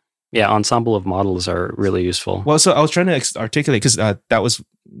clever. Yeah, ensemble of models are really useful. Well, so I was trying to articulate because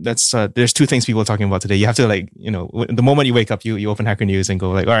there's two things people are talking about today. You have to the moment you wake up, you open Hacker News and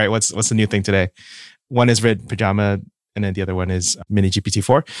go like, all right, what's the new thing today? One is Red Pajama, and then the other one is Mini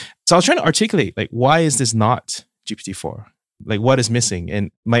GPT-4. So I was trying to articulate like, why is this not GPT-4? Like, what is missing?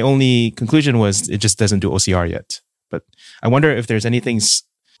 And my only conclusion was it just doesn't do OCR yet. But I wonder if there's anything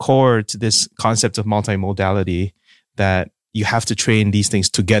core to this concept of multimodality that you have to train these things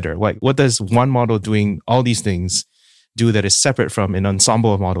together. Like, what does one model doing all these things do that is separate from an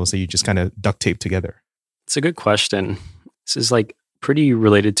ensemble of models that you just kind of duct tape together? It's a good question. This is like pretty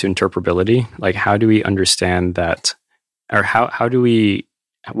related to interpretability. Like, how do we understand that, or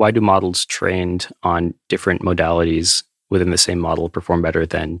why do models trained on different modalities within the same model perform better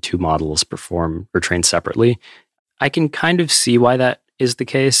than two models perform or trained separately? I can kind of see why that is the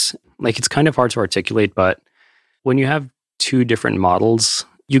case. Like, it's kind of hard to articulate, but when you have two different models,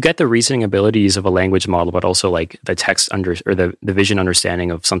 you get the reasoning abilities of a language model, but also like the text or the vision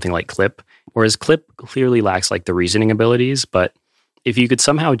understanding of something like Clip. Whereas Clip clearly lacks like the reasoning abilities, but if you could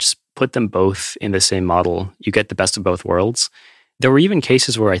somehow just put them both in the same model, you get the best of both worlds. There were even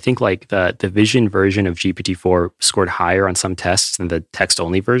cases where I think like the vision version of GPT-4 scored higher on some tests than the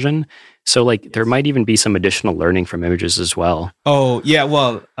text-only version. So like there might even be some additional learning from images as well. Oh, yeah.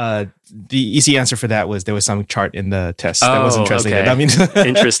 Well, the easy answer for that was there was some chart in the test that wasn't translated. Okay. I mean,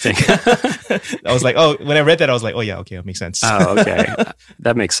 interesting. I was like, when I read that, I was like, oh yeah, okay, it makes sense. Oh, okay.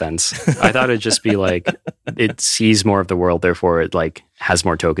 That makes sense. I thought it'd just be like, it sees more of the world, therefore it like has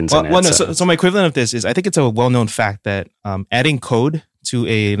more tokens in it. Well, no, so my equivalent of this is I think it's a well-known fact that adding code to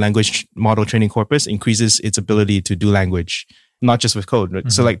a language model training corpus increases its ability to do language, not just with code. Mm-hmm.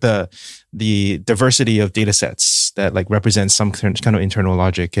 So like the diversity of data sets that like represents some kind of internal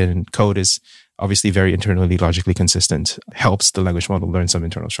logic, and code is obviously very internally logically consistent, helps the language model learn some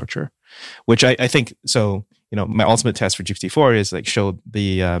internal structure, which I think, so, my ultimate test for GPT-4 is like show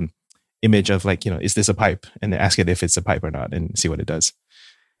the image of like, is this a pipe? And then ask it if it's a pipe or not and see what it does.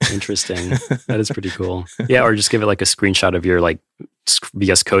 Interesting. That is pretty cool. Yeah, or just give it like a screenshot of your like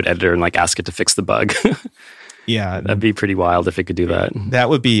VS Code editor and like ask it to fix the bug. Yeah, that'd be pretty wild if it could do that. That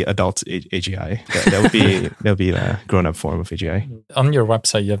would be adult AGI. That would be a grown-up form of AGI. On your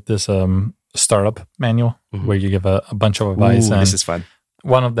website, you have this startup manual where you give a bunch of advice. Ooh, this is fun.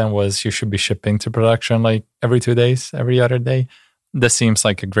 One of them was you should be shipping to production like every 2 days, every other day. This seems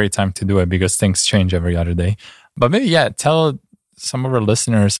like a great time to do it because things change every other day. But maybe, tell some of our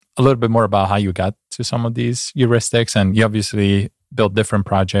listeners a little bit more about how you got to some of these heuristics. And you obviously built different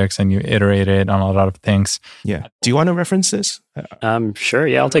projects and you iterated on a lot of things. Yeah. Do you want to reference this? Sure.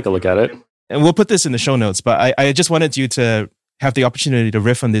 Yeah, I'll take a look at it. And we'll put this in the show notes, but I just wanted you to have the opportunity to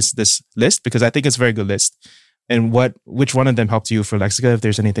riff on this list because I think it's a very good list. And which one of them helped you for Lexica, if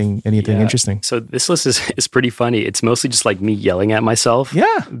there's anything interesting? So this list is pretty funny. It's mostly just like me yelling at myself.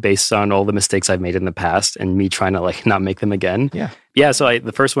 Yeah. Based on all the mistakes I've made in the past and me trying to like not make them again. Yeah. Yeah. So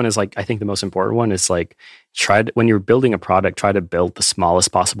the first one is like, I think the most important one is like, when you're building a product, try to build the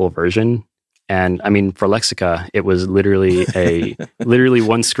smallest possible version And I mean, for Lexica, it was literally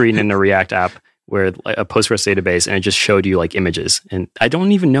one screen in a React app where a Postgres database, and it just showed you like images. And I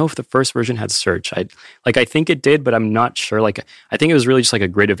don't even know if the first version had search. I think it did, but I'm not sure. Like, I think it was really just like a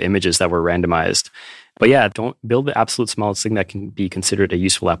grid of images that were randomized. But yeah, don't build the absolute smallest thing that can be considered a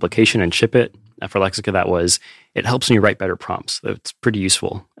useful application and ship it. For Lexica, it helps when you write better prompts. It's pretty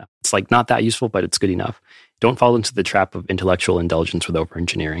useful. It's like not that useful, but it's good enough. Don't fall into the trap of intellectual indulgence with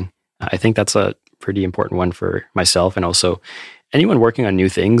over-engineering. I think that's a pretty important one for myself, and also anyone working on new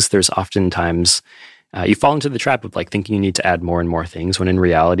things. There's oftentimes you fall into the trap of like thinking you need to add more and more things, when in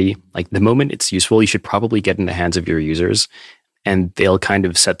reality, like the moment it's useful, you should probably get in the hands of your users, and they'll kind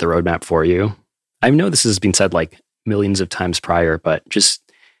of set the roadmap for you. I know this has been said like millions of times prior, but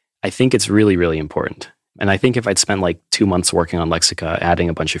I think it's really, really important. And I think if I'd spent like 2 months working on Lexica, adding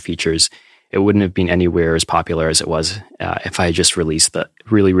a bunch of features, it wouldn't have been anywhere as popular as it was if I had just released the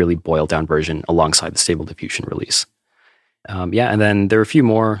really, really boiled down version alongside the Stable Diffusion release. And then there are a few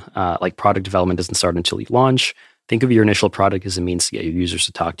more, like product development doesn't start until you launch. Think of your initial product as a means to get your users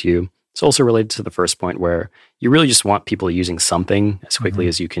to talk to you. It's also related to the first point, where you really just want people using something as quickly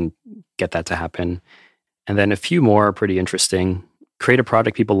as you can get that to happen. And then a few more are pretty interesting. Create a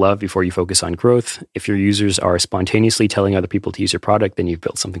product people love before you focus on growth. If your users are spontaneously telling other people to use your product, then you've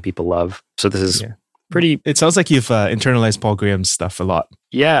built something people love. So this is pretty... It sounds like you've internalized Paul Graham's stuff a lot.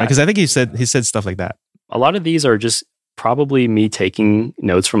 Yeah. Because I think he said stuff like that. A lot of these are just probably me taking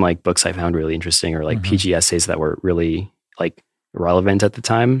notes from like books I found really interesting, or like PG essays that were really like relevant at the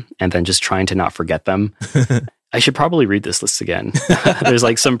time, and then just trying to not forget them. I should probably read this list again. There's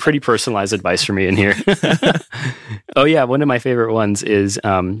like some pretty personalized advice for me in here. Oh yeah, one of my favorite ones is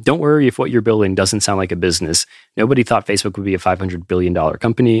don't worry if what you're building doesn't sound like a business. Nobody thought Facebook would be a $500 billion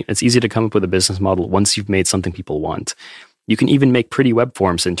company. It's easy to come up with a business model once you've made something people want. You can even make pretty web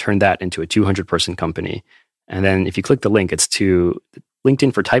forms and turn that into a 200-person company. And then if you click the link, it's to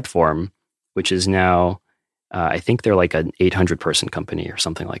LinkedIn for Typeform, which is now, I think they're like an 800-person company or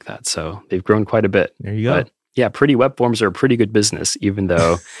something like that. So they've grown quite a bit. There you go. But yeah, pretty web forms are a pretty good business, even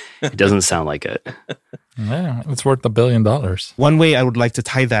though it doesn't sound like it. Yeah, it's worth $1 billion. One way I would like to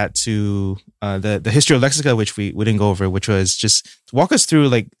tie that to the history of Lexica, which we didn't go over, which was just walk us through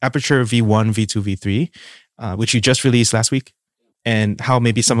like Aperture V1, V2, V3, which you just released last week, and how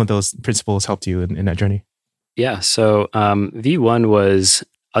maybe some of those principles helped you in that journey. Yeah, so V1 was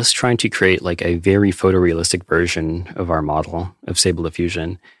us trying to create like a very photorealistic version of our model of Stable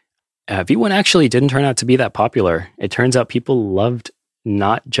Diffusion. V1 actually didn't turn out to be that popular. It turns out people loved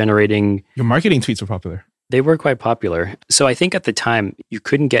not generating... Your marketing tweets were popular. They were quite popular. So I think at the time, you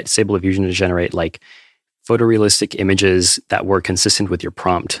couldn't get Stable Diffusion to generate like photorealistic images that were consistent with your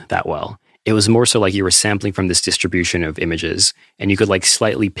prompt that well. It was more so like you were sampling from this distribution of images, and you could like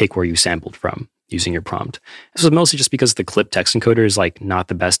slightly pick where you sampled from using your prompt. This was mostly just because the clip text encoder is like not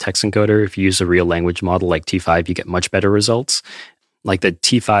the best text encoder. If you use a real language model like T5, you get much better results. Like the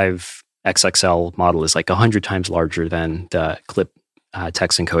T5 XXL model is like 100 times larger than the clip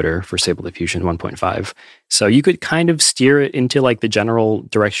text encoder for Stable Diffusion 1.5. So you could kind of steer it into like the general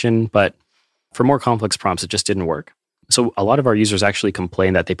direction, but for more complex prompts, it just didn't work. So a lot of our users actually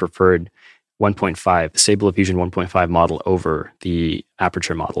complained that they preferred 1.5, the Stable Diffusion 1.5 model over the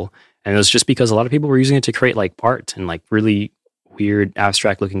Aperture model. And it was just because a lot of people were using it to create like art and like really weird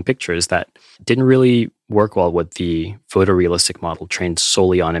abstract looking pictures that didn't really work well with the photorealistic model trained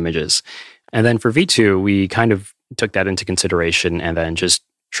solely on images. And then for V2, we kind of took that into consideration and then just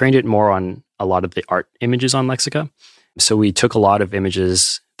trained it more on a lot of the art images on Lexica. So we took a lot of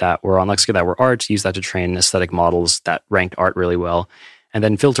images that were on Lexica that were art, used that to train aesthetic models that ranked art really well, and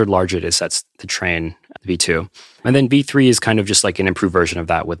then filtered larger datasets to train V2. And then V3 is kind of just like an improved version of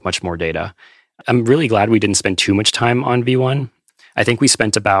that with much more data. I'm really glad we didn't spend too much time on V1. I think we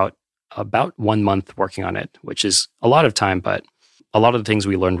spent about 1 month working on it, which is a lot of time, but a lot of the things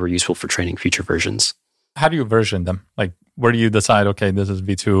we learned were useful for training future versions. How do you version them? Like, where do you decide, okay, this is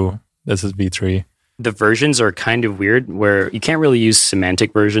V2, this is V3? The versions are kind of weird where you can't really use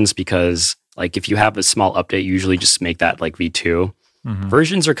semantic versions because like if you have a small update, you usually just make that like V2. Mm-hmm.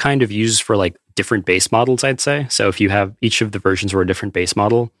 Versions are kind of used for like different base models, I'd say. So if you have each of the versions were a different base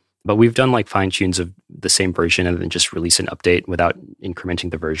model, but we've done like fine tunes of the same version and then just release an update without incrementing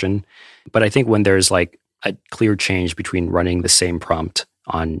the version. But I think when there's like a clear change between running the same prompt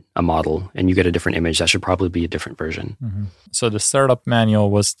on a model and you get a different image, that should probably be a different version. Mm-hmm. So the startup manual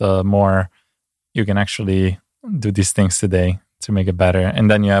was the more, you can actually do these things today to make it better. And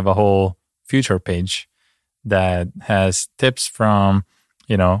then you have a whole future page that has tips from,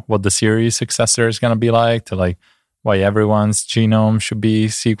 you know, what the series successor is going to be like to like why everyone's genome should be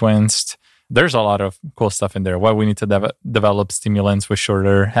sequenced, there's a lot of cool stuff in there. Why we need to develop stimulants with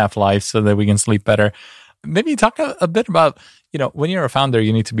shorter half-lives so that we can sleep better. Maybe talk a bit about, when you're a founder,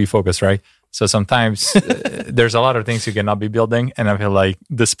 you need to be focused, right? So sometimes there's a lot of things you cannot be building. And I feel like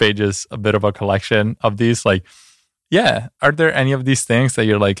this page is a bit of a collection of these. Like, yeah, are there any of these things that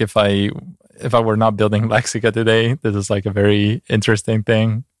you're like, if I were not building Lexica today, this is like a very interesting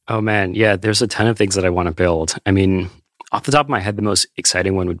thing? Oh man, yeah, there's a ton of things that I want to build. I mean, off the top of my head, the most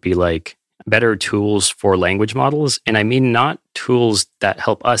exciting one would be like better tools for language models. And I mean, not tools that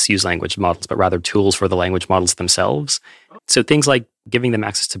help us use language models, but rather tools for the language models themselves. So things like giving them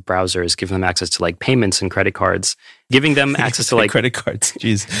access to browsers, giving them access to like payments and credit cards, giving them access to like credit cards,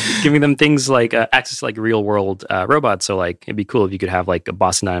 jeez, giving them things like access to like real world robots. So like it'd be cool if you could have like a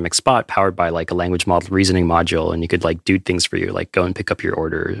Boston Dynamics Spot powered by like a language model reasoning module, and you could like do things for you, like go and pick up your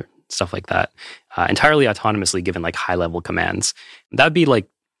order, stuff like that, entirely autonomously given like high level commands. That'd be like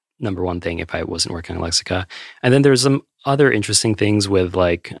number one thing if I wasn't working on Lexica. And then there's some other interesting things with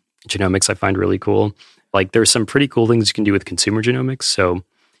like genomics I find really cool. Like there's some pretty cool things you can do with consumer genomics. So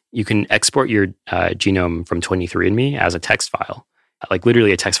you can export your genome from 23andMe as a text file, like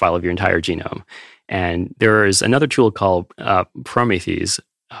literally a text file of your entire genome. And there is another tool called Prometheus,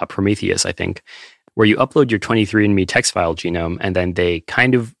 I think, where you upload your 23andMe text file genome, and then they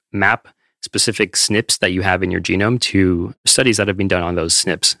kind of map specific SNPs that you have in your genome to studies that have been done on those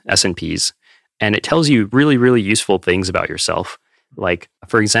SNPs, SNPs. And it tells you really, really useful things about yourself. Like,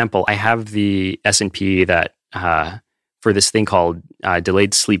 for example, I have the SNP that for this thing called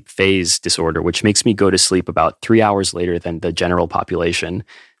delayed sleep phase disorder, which makes me go to sleep about 3 hours later than the general population.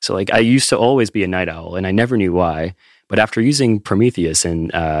 So like I used to always be a night owl and I never knew why. But after using Prometheus,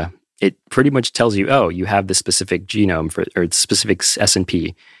 and it pretty much tells you, oh, you have this specific genome or specific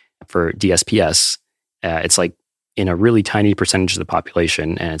SNP for DSPS. It's like in a really tiny percentage of the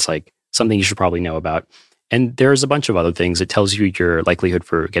population, and it's like something you should probably know about. And there's a bunch of other things. It tells you your likelihood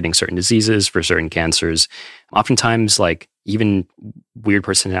for getting certain diseases, for certain cancers. Oftentimes, like even weird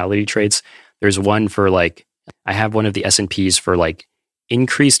personality traits. There's one for like, I have one of the SNPs for like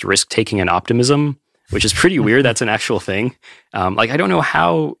increased risk-taking and optimism, which is pretty weird. That's an actual thing. Like I don't know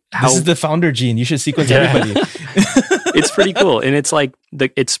how this is the founder gene. You should sequence everybody. It's pretty cool. And it's like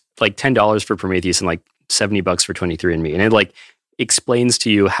it's like $10 for Prometheus and like $70 for 23andMe. And it like explains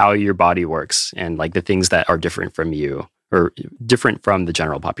to you how your body works and like the things that are different from you or different from the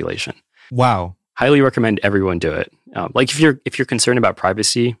general population. Wow. Highly recommend everyone do it. Like if you're concerned about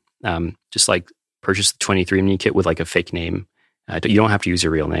privacy, just like purchase the 23andMe kit with like a fake name. You don't have to use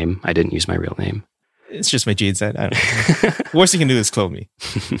your real name. I didn't use my real name. It's just my gene set. I don't know. Worst you can do is clone me.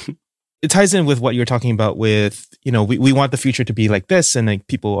 It ties in with what you're talking about with, we want the future to be like this, and like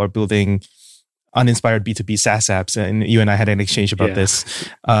people are building uninspired B2B SaaS apps, and you and I had an exchange about this.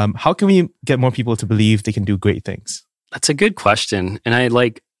 How can we get more people to believe they can do great things? That's a good question. And I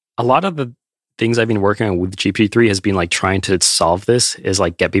like a lot of the things I've been working on with GPT-3 has been like trying to solve this, is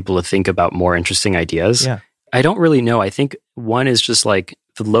like get people to think about more interesting ideas. Yeah. I don't really know. I think one is just like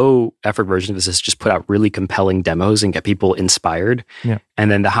the low effort version of this is just put out really compelling demos and get people inspired. Yeah. And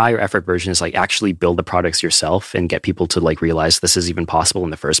then the higher effort version is like actually build the products yourself and get people to like realize this is even possible in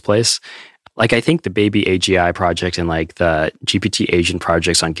the first place. Like I think the baby AGI project and like the GPT agent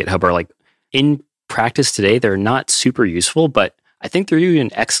projects on GitHub are like in practice today, they're not super useful, but I think they're doing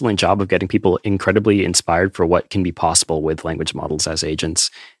an excellent job of getting people incredibly inspired for what can be possible with language models as agents.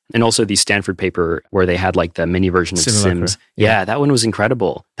 And also the Stanford paper where they had like the mini version of Simulacra. Sims. Yeah, that one was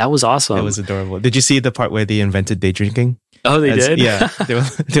incredible. That was awesome. It was adorable. Did you see the part where they invented day drinking? Oh, they did? Yeah. They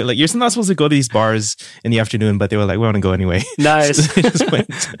were like, you're not supposed to go to these bars in the afternoon, but they were like, we want to go anyway. Nice. So they just went.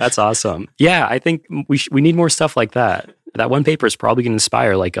 That's awesome. Yeah, I think we need more stuff like that. That one paper is probably going to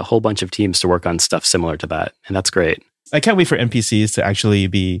inspire like a whole bunch of teams to work on stuff similar to that. And that's great. I can't wait for NPCs to actually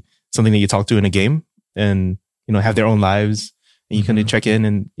be something that you talk to in a game and, have their own lives. And you can check in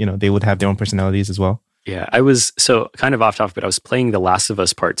and, they would have their own personalities as well. Yeah, I was so kind of off topic, but I was playing The Last of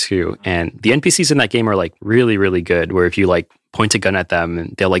Us Part 2, and the NPCs in that game are like really, really good, where if you like point a gun at them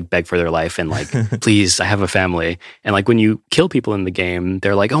and they'll like beg for their life and like, please, I have a family. And like when you kill people in the game,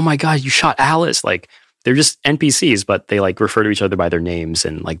 they're like, oh my God, you shot Alice. Like they're just NPCs, but they like refer to each other by their names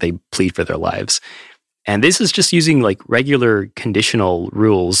and like they plead for their lives. And this is just using like regular conditional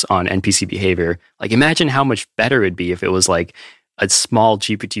rules on NPC behavior. Like imagine how much better it'd be if it was like a small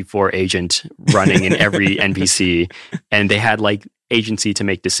GPT-4 agent running in every NPC, and they had like agency to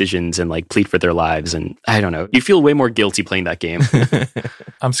make decisions and like plead for their lives. And I don't know, you feel way more guilty playing that game.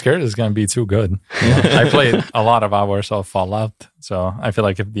 I'm scared it's going to be too good. I played a lot of hours of Fallout, so I feel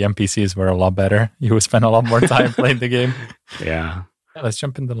like if the NPCs were a lot better, you would spend a lot more time playing the game. Yeah. Yeah, let's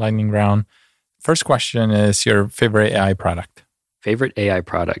jump into the lightning round. First question is your favorite AI product. Favorite AI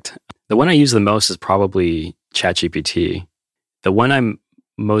product? The one I use the most is probably ChatGPT. The one I'm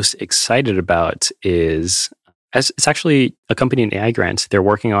most excited about is it's actually a company in AI grant. They're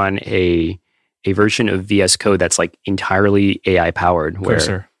working on a version of VS Code that's like entirely AI powered.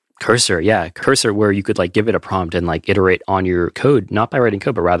 Cursor, where you could like give it a prompt and like iterate on your code, not by writing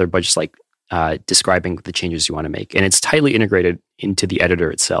code, but rather by just like describing the changes you want to make. And it's tightly integrated into the editor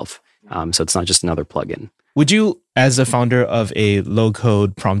itself. So it's not just another plugin. Would you, as a founder of a low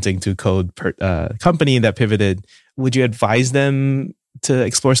code prompting to code company that pivoted, would you advise them to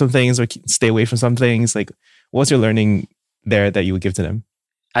explore some things or stay away from some things? Like, what's your learning there that you would give to them?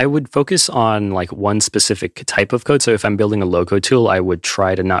 I would focus on like one specific type of code. So if I'm building a low-code tool, I would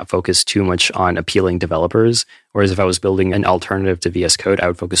try to not focus too much on appealing developers. Whereas if I was building an alternative to VS Code, I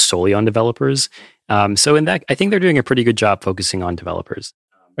would focus solely on developers. So in that, I think they're doing a pretty good job focusing on developers.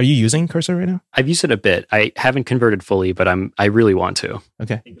 Are you using Cursor right now? I've used it a bit. I haven't converted fully, but I really want to.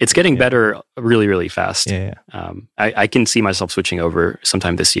 Okay. It's getting better really, really fast. Yeah. I can see myself switching over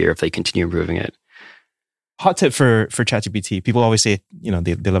sometime this year if they continue improving it. Hot tip for ChatGPT. People always say, they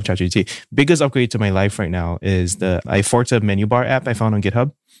love ChatGPT. Biggest upgrade to my life right now is I forked a menu bar app I found on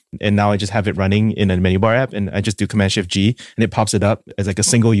GitHub. And now I just have it running in a menu bar app, and I just do Command-Shift-G, and it pops it up as like a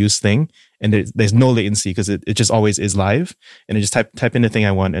single use thing. And there's no latency because it just always is live. And I just type in the thing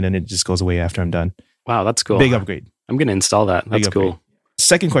I want, and then it just goes away after I'm done. Wow, that's cool. Big upgrade. I'm going to install that. That's cool.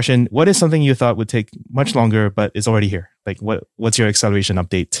 Second question, what is something you thought would take much longer, but is already here? Like what's your acceleration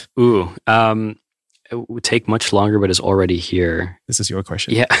update? It would take much longer, but is already here. This is your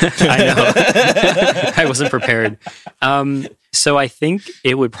question. Yeah, I know. I wasn't prepared. So I think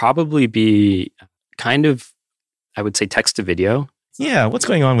it would probably be kind of, I would say, text to video. Yeah, what's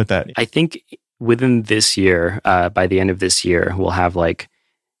going on with that? I think within this year, by the end of this year, we'll have like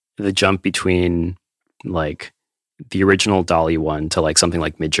the jump between like the original DALL-E 1 to like something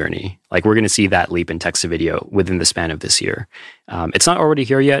like Midjourney. Like we're going to see that leap in text to video within the span of this year. It's not already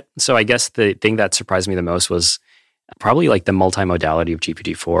here yet. So I guess the thing that surprised me the most was probably like the multimodality of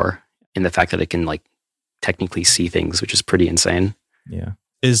GPT-4 in the fact that it can like technically see things, which is pretty insane. Yeah.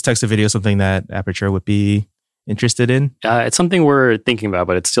 Is text to video something that Aperture would be interested in? It's something we're thinking about,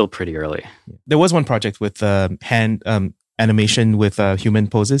 but it's still pretty early. There was one project with hand animation with human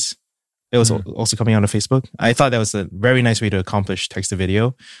poses. It was also coming out on Facebook. I thought that was a very nice way to accomplish text to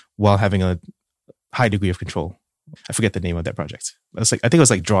video while having a high degree of control. I forget the name of that project. I think it was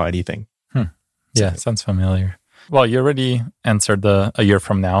like Draw Anything. Yeah, sounds familiar. Well, you already answered a year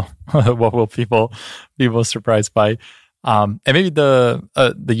from now. What will people be surprised by? And maybe the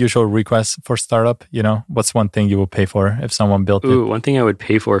usual request for startup. What's one thing you will pay for if someone built it? One thing I would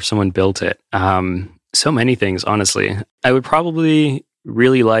pay for if someone built it. So many things, honestly. I would probably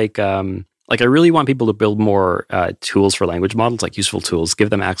really like I really want people to build more tools for language models, like useful tools, give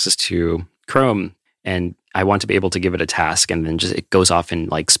them access to Chrome. And I want to be able to give it a task, and then just it goes off and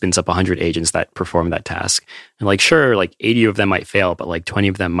like spins up 100 agents that perform that task. And like, sure, like 80 of them might fail, but like 20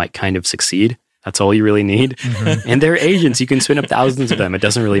 of them might kind of succeed. That's all you really need. Mm-hmm. And they're agents. You can spin up thousands of them. It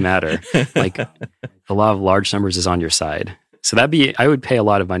doesn't really matter. Like the law of large numbers is on your side. So I would pay a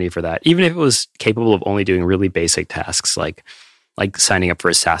lot of money for that, even if it was capable of only doing really basic tasks like signing up for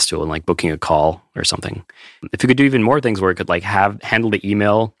a SaaS tool and like booking a call or something. If you could do even more things where it could like handle the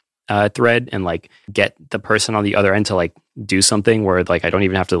email thread and like get the person on the other end to like do something where like I don't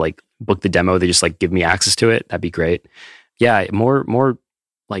even have to like book the demo, they just like give me access to it, that'd be great. Yeah, more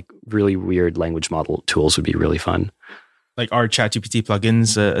like really weird language model tools would be really fun. Like, are ChatGPT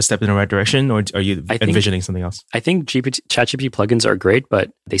plugins a step in the right direction, or are you envisioning something else? I think ChatGPT plugins are great,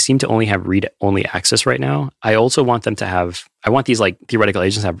 but they seem to only have read-only access right now. I also want them to have, I want these like theoretical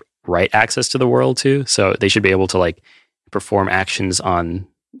agents to have write access to the world too. So they should be able to like perform actions on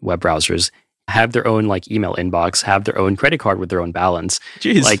web browsers, have their own like email inbox, have their own credit card with their own balance.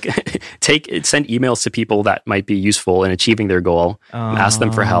 Jeez. Like send emails to people that might be useful in achieving their goal, ask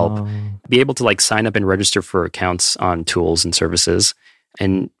them for help, be able to like sign up and register for accounts on tools and services,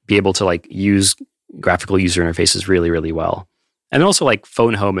 and be able to like use graphical user interfaces really, really well. And also like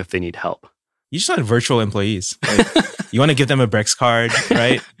phone home if they need help. You just want virtual employees. Like, you want to give them a Brex card,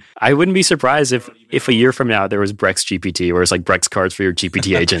 right? I wouldn't be surprised if a year from now there was Brex GPT, where it's like Brex cards for your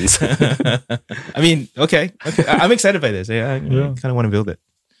GPT agents. I mean, okay. I'm excited by this. I kind of want to build it.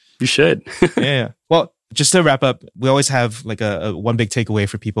 You should. Yeah. Well, just to wrap up, we always have like a one big takeaway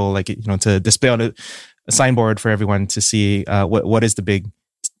for people, like, to display on a signboard for everyone to see what is the big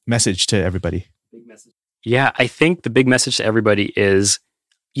message to everybody. Yeah, I think the big message to everybody is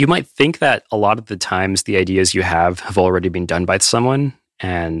you might think that a lot of the times the ideas you have already been done by someone.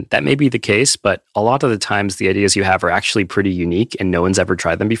 And that may be the case, but a lot of the times the ideas you have are actually pretty unique and no one's ever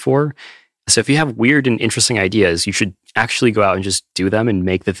tried them before. So if you have weird and interesting ideas, you should actually go out and just do them and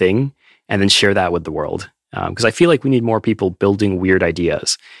make the thing and then share that with the world. Because I feel like we need more people building weird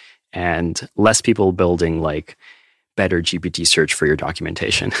ideas and less people building like better GPT search for your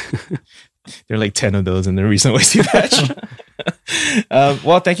documentation. There are like 10 of those in the recent Wasty Batch.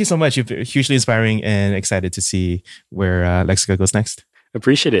 Well, thank you so much. You've been hugely inspiring and excited to see where Lexica goes next.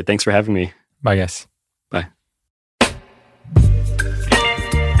 Appreciate it. Thanks for having me. Bye, guys.